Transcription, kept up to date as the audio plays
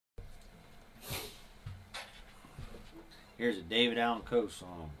Here's a Allan Coe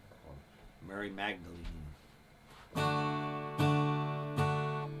song called Mary Magdalene. She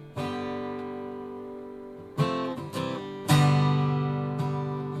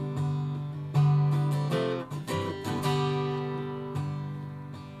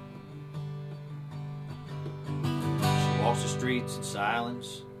walks the streets in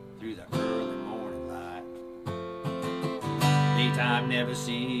silence through the early morning light. Daytime never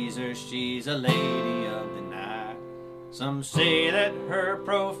sees her, she's a lady of the night. Some say that her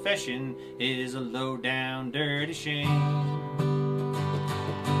profession is a low-down, dirty shame.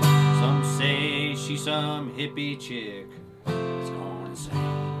 Some say she's some hippie chick that's gone insane.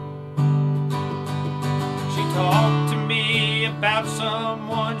 She talked to me about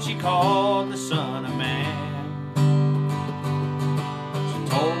someone she called the Son of Man. She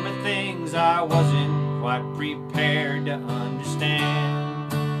told me things I wasn't quite prepared to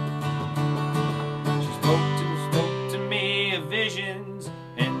understand. She spoke to me of visions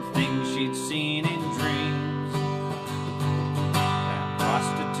and things she'd seen in dreams. That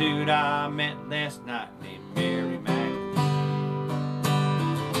prostitute I met last night named Mary Magdalene.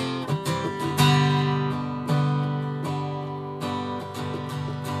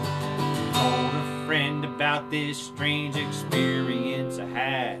 Told a friend about this strange experience I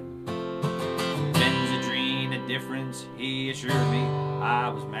had. Benzedrine, a difference, he assured me I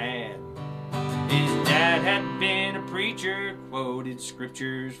was mad. His dad had been a preacher, quoted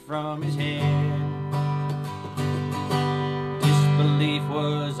scriptures from his head. Disbelief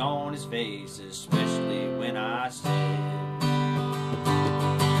was on his face, especially when I said,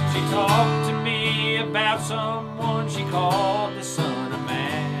 she talked to me about someone she called the Son of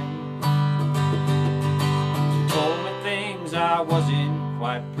Man. She told me things I wasn't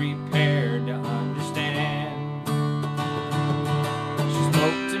quite prepared to understand. She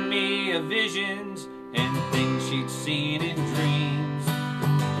spoke to me of visions and things she'd seen in dreams.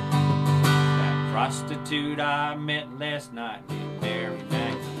 That prostitute I met last night named Mary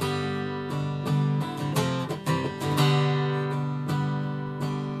Magdalene.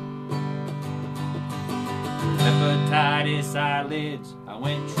 Hepatitis eyelids, I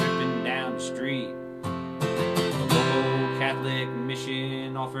went tripping down the street. The local Catholic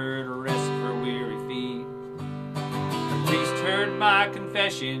mission offered a rest for weary feet. The priest heard my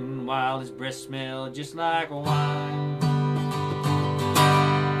confession while his breath smelled just like wine.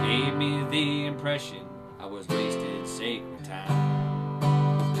 Gave me the impression I was wasting sacred time.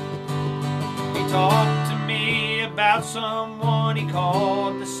 He talked to me about someone he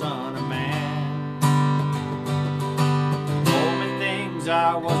called the Son of Man. Told me things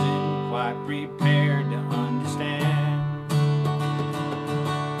I wasn't quite prepared to understand.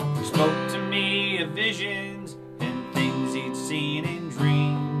 He spoke to me of visions and things he'd seen in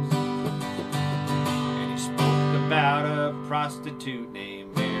dreams. And he spoke about a prostitute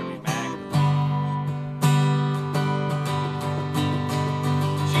named Mary Magdalene.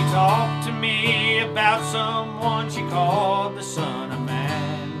 She talked to me about someone she called the Son of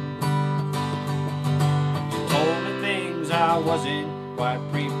Man. She told me things I wasn't quite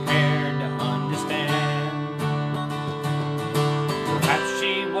prepared to understand. Perhaps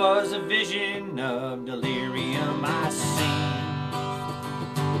she was a vision of delirium I seen.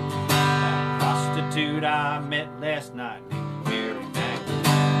 That prostitute I met last night named